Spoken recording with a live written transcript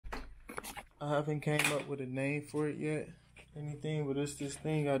I haven't came up with a name for it yet, anything, but it's this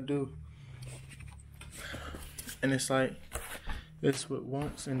thing I do. And it's like, it's with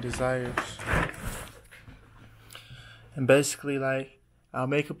wants and desires. And basically, like, I'll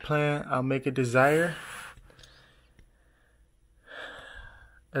make a plan, I'll make a desire,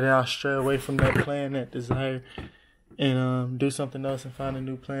 and then I'll stray away from that plan, that desire, and do something else and find a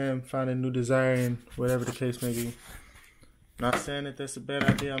new plan, find a new desire, and whatever the case may be. Not saying that that's a bad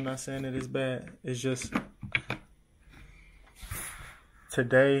idea. I'm not saying that it's bad. It's just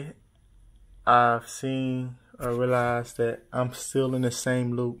today I've seen or realized that I'm still in the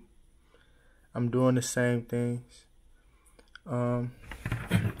same loop. I'm doing the same things. I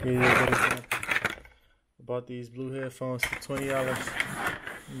bought these blue headphones for $20.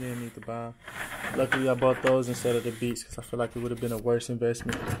 You didn't need to buy them. Luckily, I bought those instead of the Beats because I feel like it would have been a worse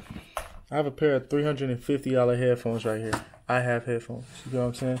investment. I have a pair of $350 headphones right here. I have headphones. You know what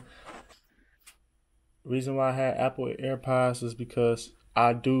I'm saying? The reason why I had Apple AirPods was because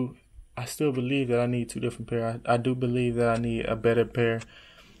I still believe that I need two different pairs. I do believe that I need a better pair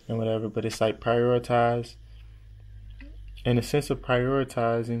and whatever, but it's like prioritize. In the sense of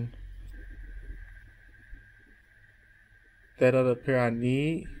prioritizing that other pair I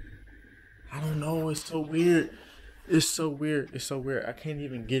need, I don't know, it's so weird. It's so weird. I can't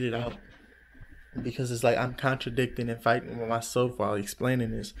even get it out. Because it's like I'm contradicting and fighting with myself while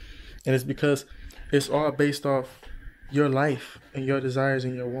explaining this. And it's because it's all based off your life and your desires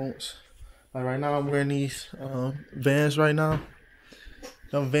and your wants. Like right now I'm wearing these Vans right now.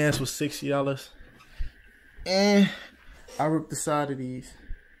 Them Vans was $60. And I ripped the side of these.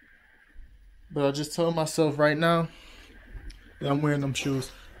 But I just told myself right now that I'm wearing them shoes.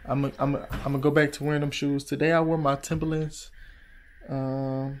 I'm gonna go back to wearing them shoes. Today I wore my Timberlands.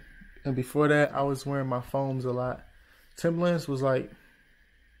 And before that, I was wearing my foams a lot. Timberlands was like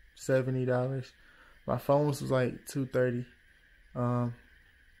 $70. My foams was like $230.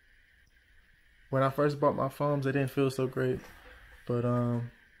 When I first bought my foams, they didn't feel so great. But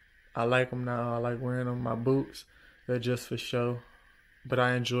I like them now. I like wearing them. My boots, they're just for show. But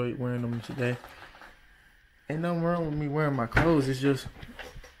I enjoyed wearing them today. Ain't nothing wrong with me wearing my clothes. It's just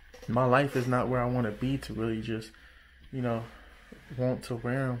my life is not where I want to be to really just, want to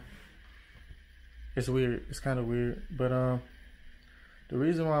wear them. It's weird. It's kind of weird. But the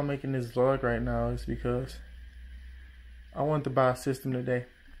reason why I'm making this vlog right now is because I wanted to buy a system today.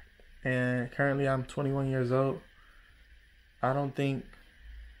 And currently I'm 21 years old. I don't think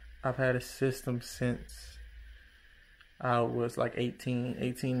I've had a system since I was like 18,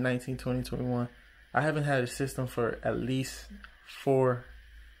 19, 20, 21. I haven't had a system for at least 4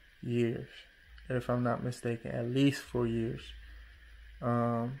 years. If I'm not mistaken, at least 4 years.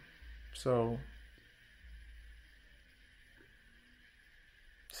 So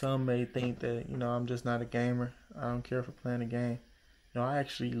some may think that, I'm just not a gamer. I don't care for playing the game. I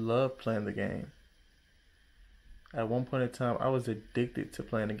actually love playing the game. At one point in time, I was addicted to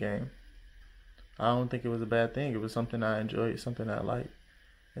playing the game. I don't think it was a bad thing. It was something I enjoyed, something I liked.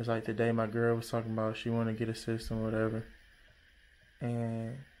 It's like today my girl was talking about she wanted to get a system or whatever.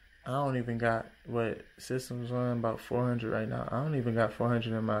 And I don't even got what systems run about 400 right now. I don't even got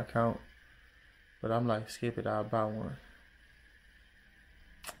 400 in my account. But I'm like, skip it, I'll buy one.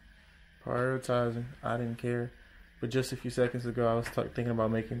 Prioritizing, I didn't care. But just a few seconds ago, I was thinking about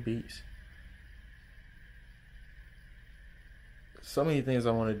making beats. So many things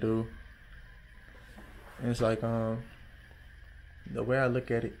I want to do. And it's like, the way I look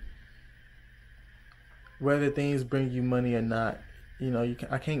at it, whether things bring you money or not,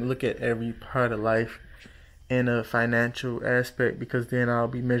 I can't look at every part of life in a financial aspect because then I'll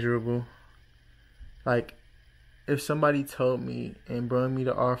be miserable. Like, if somebody told me and brought me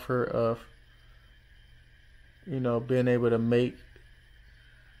the offer of, being able to make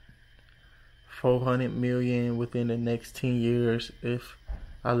 $400 million within the next 10 years if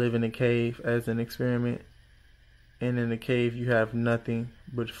I live in a cave as an experiment, and in the cave you have nothing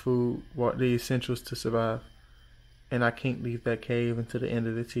but food, the essentials to survive, and I can't leave that cave until the end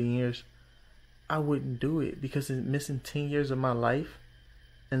of the 10 years, I wouldn't do it because it's missing 10 years of my life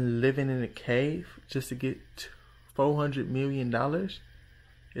and living in a cave just to get $400 million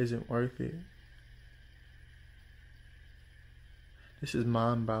isn't worth it. This is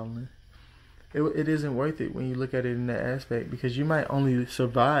mind-boggling. It isn't worth it when you look at it in that aspect because you might only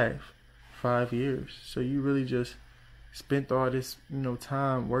survive 5 years. So you really just spent all this,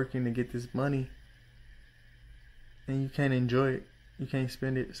 time working to get this money and you can't enjoy it. You can't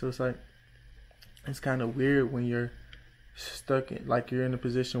spend it. So it's like, it's kind of weird when you're stuck in, like you're in a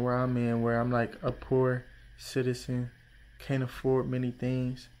position where I'm in, where I'm like a poor citizen, can't afford many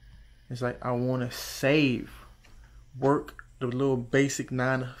things, It's like I want to save, work the little basic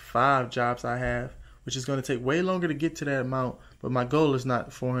 9 to 5 jobs I have, which is going to take way longer to get to that amount. But my goal is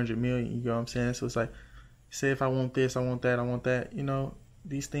not 400 million. You know what I'm saying? So it's like, say if I want this, I want that, I want that. You know,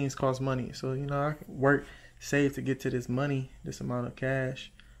 these things cost money. So, you know, I can work, save to get to this money, this amount of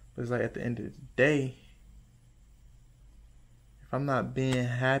cash. But it's like at the end of the day, if I'm not being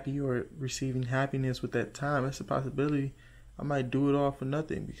happy or receiving happiness with that time, it's a possibility I might do it all for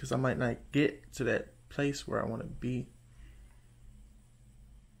nothing, because I might not get to that place where I want to be.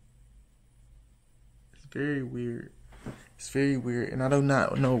 It's very weird. It's very weird, and I do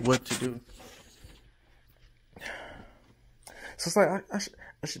not know what to do. So it's like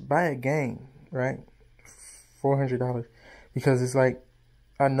I should buy a game, right? $400, because it's like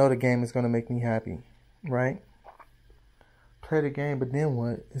I know the game is gonna make me happy, right? Play the game, but then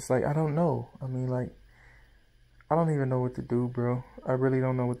what? It's like I don't know. I mean, like, I don't even know what to do, bro. I really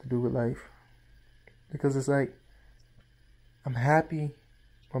don't know what to do with life, because it's like I'm happy,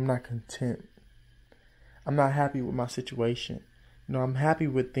 but I'm not content. I'm not happy with my situation. You know, I'm happy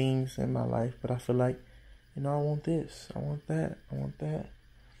with things in my life, but I feel like, you know, I want this, I want that, I want that.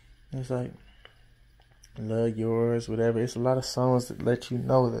 And it's like, love yours, whatever. It's a lot of songs that let you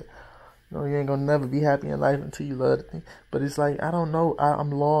know that, you know, you ain't gonna never be happy in life until you love the thing. But it's like, I don't know. I'm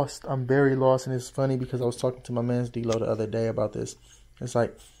lost. I'm very lost. And it's funny because I was talking to my man's D-Lo the other day about this. It's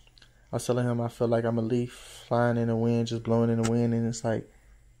like, I was telling him I feel like I'm a leaf flying in the wind, just blowing in the wind. And it's like,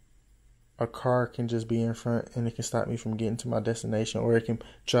 a car can just be in front and it can stop me from getting to my destination, or it can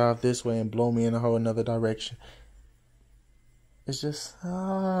drive this way and blow me in a whole another direction. It's just a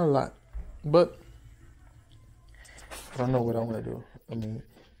lot. But I don't know what I want to do. I mean,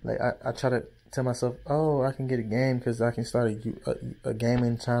 like, I try to tell myself, oh, I can get a game because I can start a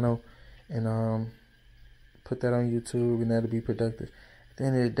gaming channel and put that on YouTube, and that'll be productive. At the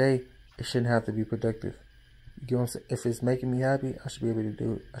end of the day, it shouldn't have to be productive. You know what I'm saying? If it's making me happy, I should be able to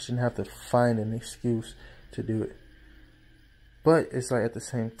do it. I shouldn't have to find an excuse to do it. But it's like, at the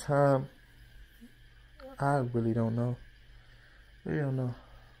same time, I really don't know. Really don't know.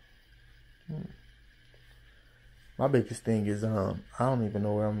 My biggest thing is I don't even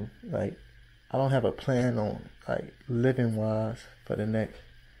know where I'm, like, I don't have a plan on, like, living wise for the next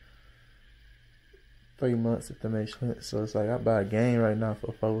 3 months, if that makes sense. So it's like, I buy a game right now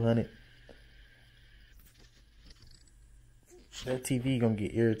for $400. That TV gonna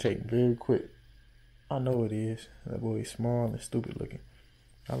get irritating very quick. I know it is. That boy is small and stupid looking.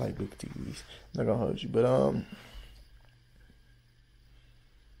 I like big TVs. I'm not gonna hold you, but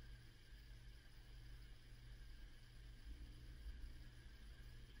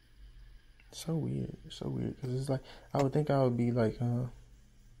so weird, because it's like, I would think I would be like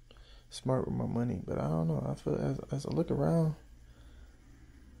smart with my money, but I don't know. I feel as I look around,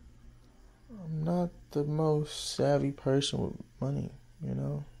 I'm not the most savvy person with money, you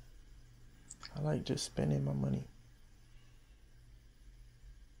know. I like just spending my money.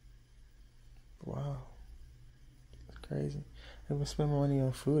 Wow, it's crazy. I even spend my money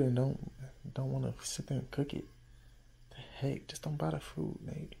on food and don't want to sit there and cook it. The heck, just don't buy the food,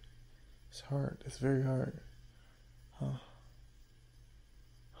 mate. It's hard. It's very hard. Huh.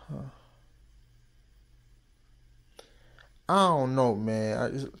 I don't know,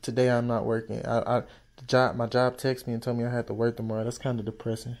 man. Today I'm not working. My job texted me and told me I had to work tomorrow. That's kind of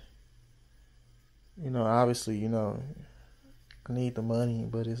depressing. You know, obviously, you know, I need the money,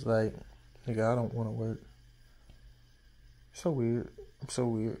 but it's like, nigga, I don't want to work. So weird. I'm so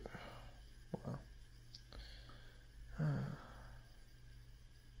weird. Wow.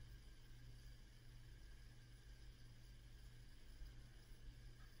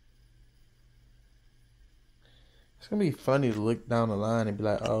 It's gonna be funny to look down the line and be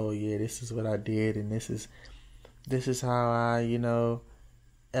like, oh yeah, this is what I did, and this is how I, you know,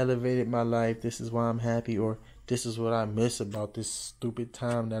 elevated my life. This is why I'm happy, or this is what I miss about this stupid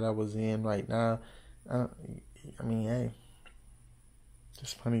time that I was in right now. I mean, hey,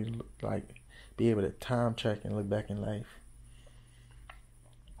 it's funny to look, like, be able to time track and look back in life.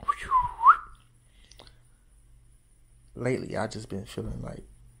 Lately, I just been feeling like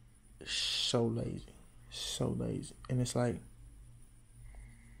so lazy. And it's like,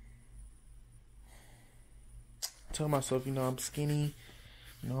 I tell myself, you know, I'm skinny,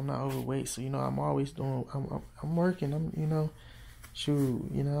 you know, I'm not overweight, so, you know, I'm always doing, I'm working, I'm, you know,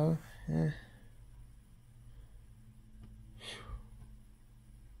 shoot, you know,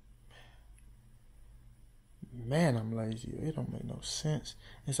 Man, I'm lazy. It don't make no sense.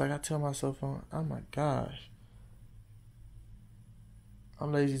 It's like I tell myself, oh my gosh,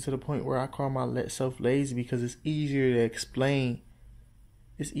 I'm lazy to the point where I call myself lazy because it's easier to explain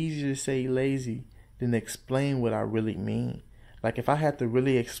It's easier to say lazy than explain what I really mean. Like if I had to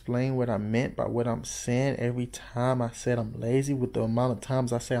really explain what I meant by what I'm saying every time I said I'm lazy, with the amount of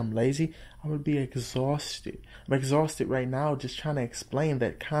times I say I'm lazy, I would be exhausted. I'm exhausted right now just trying to explain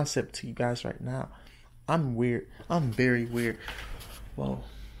that concept to you guys right now. I'm weird. I'm very weird. Whoa.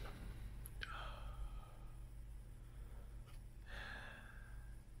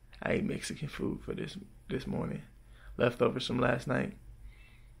 I ate Mexican food for this morning. Leftovers from last night.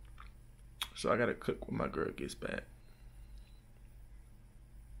 So I gotta cook when my girl gets back.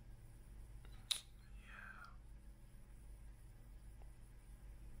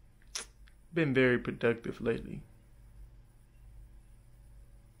 Been very productive lately.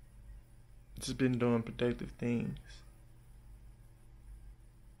 Just been doing productive things.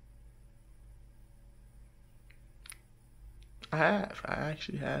 I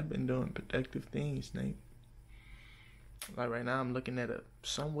actually have been doing productive things, Nate. Like right now I'm looking at a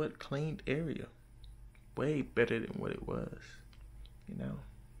somewhat cleaned area. Way better than what it was. You know?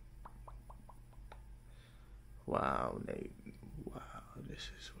 Wow, Nate. Wow, this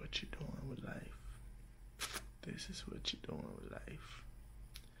is what you're doing with life. This is what you're doing with life.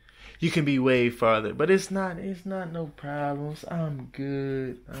 You can be way farther, but it's not no problems. I'm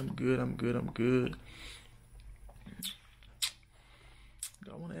good.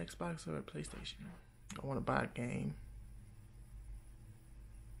 Do I want an Xbox or a PlayStation? I want to buy a game.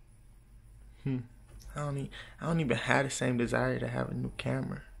 I don't even have the same desire to have a new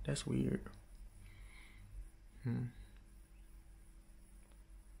camera. That's weird.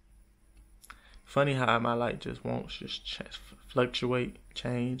 Funny how my light just won't fluctuate,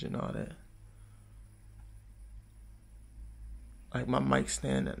 change, and all that. Like my mic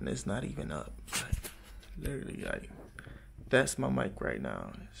stand, and it's not even up. Like, literally, like that's my mic right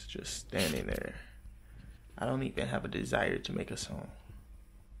now. It's just standing there. I don't even have a desire to make a song.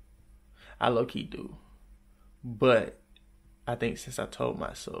 I low-key do. But I think since I told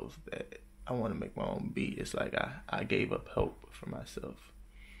myself that I want to make my own beat, it's like I gave up hope for myself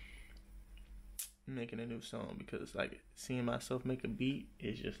making a new song, because like seeing myself make a beat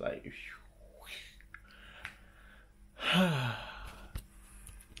is just like I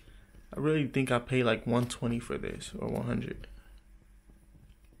really think I paid like $120 for this, or $100.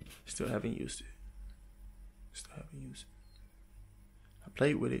 Still haven't used it. I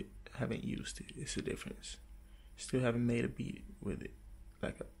played with it, haven't used it. It's a difference. Still haven't made a beat with it.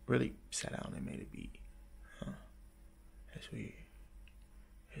 Like I really sat down and made a beat. That's weird.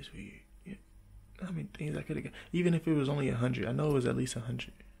 Yeah. I mean, things I could have got. Even if it was only 100, I know it was at least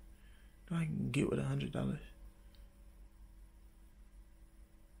 100. I can get with $100.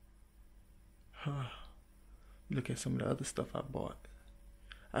 Look at some of the other stuff I bought.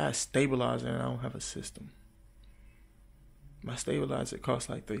 I had a stabilizer and I don't have a system. My stabilizer cost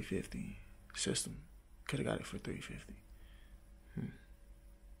like $350. System, could have got it for $350.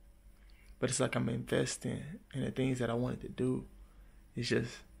 But it's like I'm investing in the things that I wanted to do. It's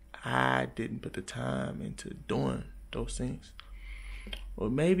just I didn't put the time into doing those things. Or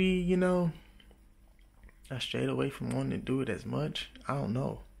maybe, you know, I strayed away from wanting to do it as much. I don't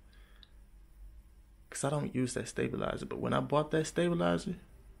know. Because I don't use that stabilizer. But when I bought that stabilizer,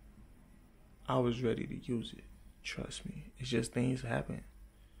 I was ready to use it. Trust me. It's just things happen.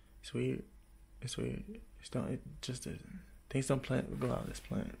 It's weird. Things don't go out as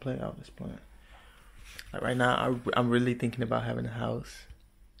planned. Play out as planned. Like right now, I'm really thinking about having a house.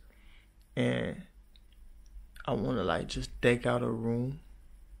 And I want to like just deck out a room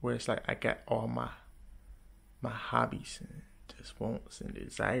where it's like I got all my hobbies and just wants and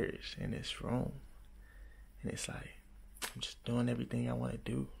desires in this room. And it's like I'm just doing everything I want to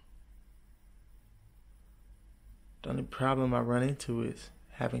do. The only problem I run into is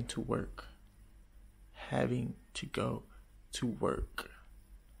having to work. Having to go to work.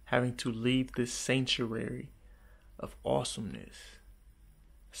 Having to leave this sanctuary of awesomeness.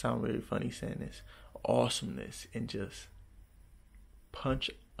 I sound very funny saying this. Awesomeness, and just punch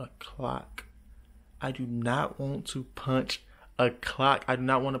a clock. I do not want to punch a clock. I do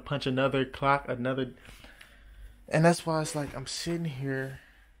not want to punch another clock, And that's why it's like I'm sitting here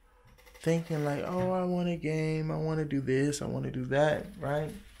thinking like, oh, I want a game. I want to do this. I want to do that, right?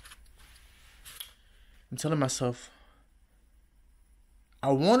 I'm telling myself,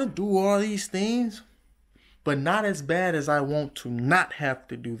 I want to do all these things, but not as bad as I want to not have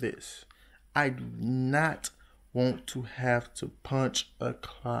to do this. I do not want to have to punch a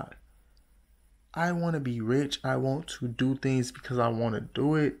clock. I want to be rich. I want to do things because I want to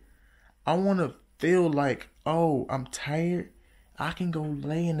do it. I want to feel like, oh, I'm tired. I can go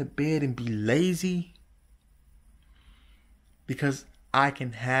lay in the bed and be lazy because I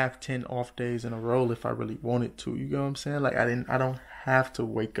can have 10 off days in a row if I really wanted to. You know what I'm saying? Like I don't have to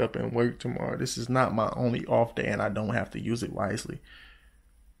wake up and work tomorrow. This is not my only off day, and I don't have to use it wisely.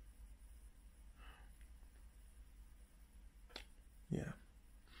 Yeah.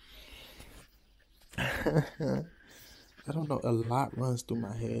 I don't know. A lot runs through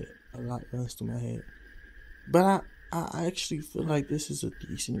my head. But I actually feel like this is a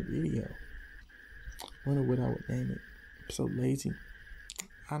decent video. Wonder what I would name it. I'm so lazy.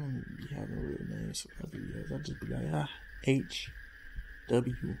 I don't be having real names for my videos. I just be like,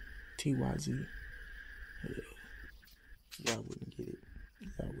 HWTYZ. Y'all wouldn't get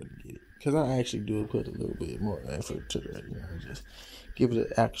it. Because I actually do put a little bit more effort to that. Just give it an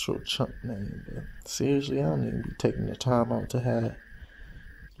actual chunk name. But seriously, I don't even be taking the time out to have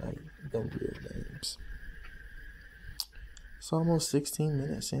like them real names. It's almost 16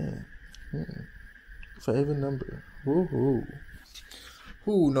 minutes in. Favorite number. Woohoo.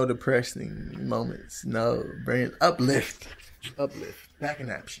 Who no depressing moments. No. Brain uplift. Back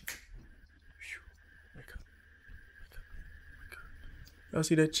in action. Wake up. Y'all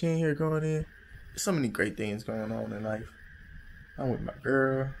see that chin here going in? There's so many great things going on in life. I'm with my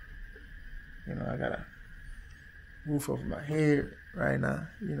girl. I got a roof over my head right now.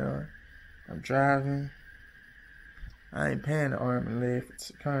 I'm driving. I ain't paying the arm and leg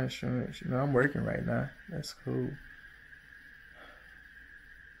for car insurance. I'm working right now. That's cool.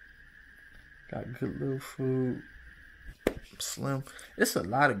 Got good little food. Slim. It's a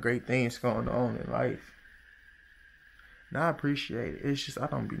lot of great things going on in life. Now I appreciate it. It's just I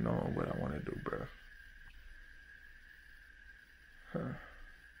don't be knowing what I want to do, bro.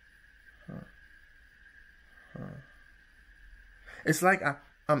 It's like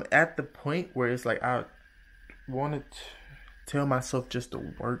I'm at the point where it's like I want to tell myself just to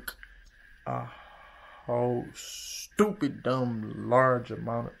work a whole stupid, dumb, large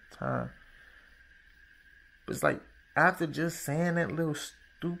amount of time. But it's like after just saying that little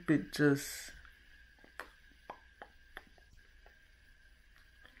stupid, just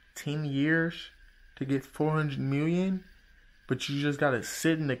 10 years to get 400 million, but you just gotta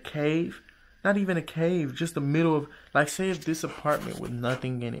sit in a cave. Not even a cave, just the middle of, like, say if this apartment with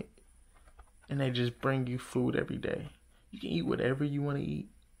nothing in it, and they just bring you food every day. You can eat whatever you want to eat.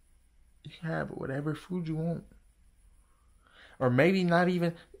 You can have whatever food you want. Or maybe not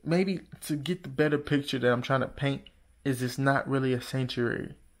even, maybe to get the better picture that I'm trying to paint, is it's not really a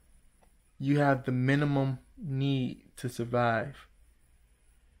sanctuary. You have the minimum need to survive.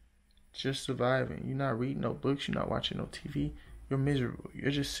 Just surviving. You're not reading no books, you're not watching no TV. You're miserable.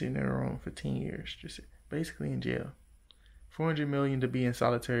 You're just sitting in a room for 10 years, just basically in jail. 400 million to be in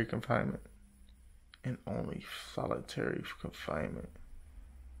solitary confinement. And only solitary confinement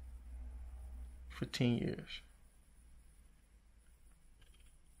for 10 years.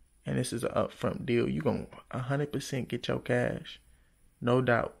 And this is an upfront deal. You're going to 100% get your cash. No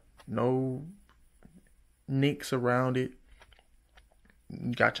doubt. No nicks around it.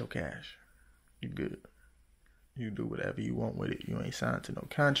 You got your cash. You good. You do whatever you want with it. You ain't signed to no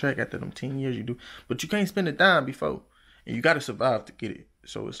contract. After them 10 years, you do. But you can't spend a dime before. And you got to survive to get it.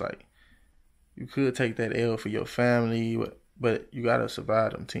 So it's like, you could take that L for your family, but you got to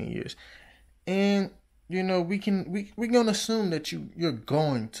survive them 10 years. And, we're going to assume that you're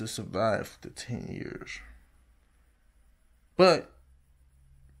going to survive the 10 years. But,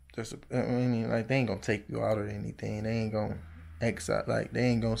 they ain't going to take you out or anything. They ain't going to exile, they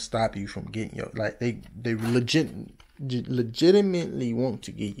ain't going to stop you from getting your, they legitimately want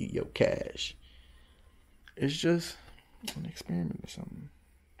to give you your cash. It's just an experiment or something.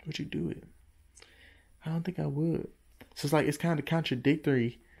 Would you do it? I don't think I would. So it's kind of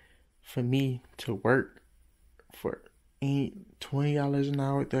contradictory for me to work for $20 an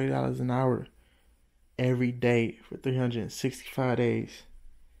hour, $30 an hour every day for 365 days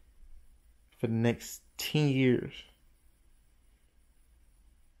for the next 10 years.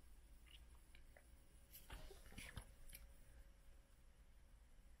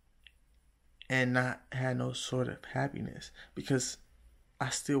 And not have no sort of happiness, because I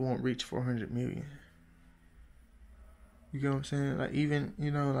still won't reach 400 million. You get what I'm saying? Even,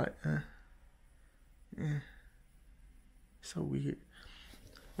 it's so weird.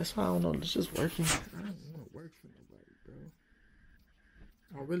 That's why I don't know. It's just working. I don't want to work for nobody, bro.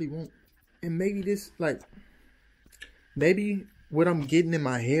 I really won't. And maybe maybe what I'm getting in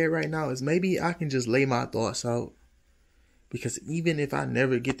my head right now is maybe I can just lay my thoughts out. Because even if I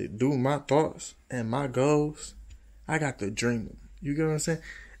never get to do my thoughts and my goals, I got to dream them. You get what I'm saying?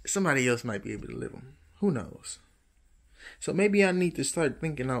 Somebody else might be able to live them. Who knows? So maybe I need to start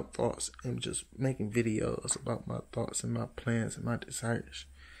thinking out thoughts and just making videos about my thoughts and my plans and my desires.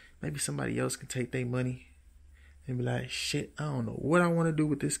 Maybe somebody else can take their money and be like, shit, I don't know what I want to do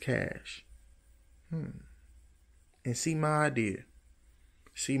with this cash. And see my idea.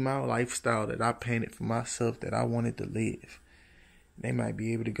 See my lifestyle that I painted for myself that I wanted to live. They might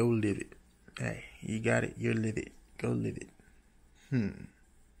be able to go live it. Hey, you got it, you live it. Go live it.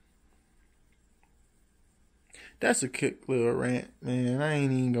 That's a quick little rant, man. I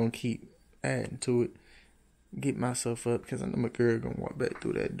ain't even gonna keep adding to it. Get myself up because I know my girl gonna walk back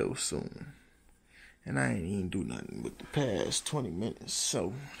through that door soon. And I ain't even do nothing with the past 20 minutes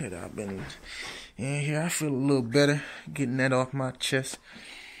so that I've been in here. I feel a little better getting that off my chest.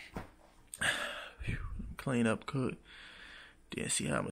 Clean up good. Then see how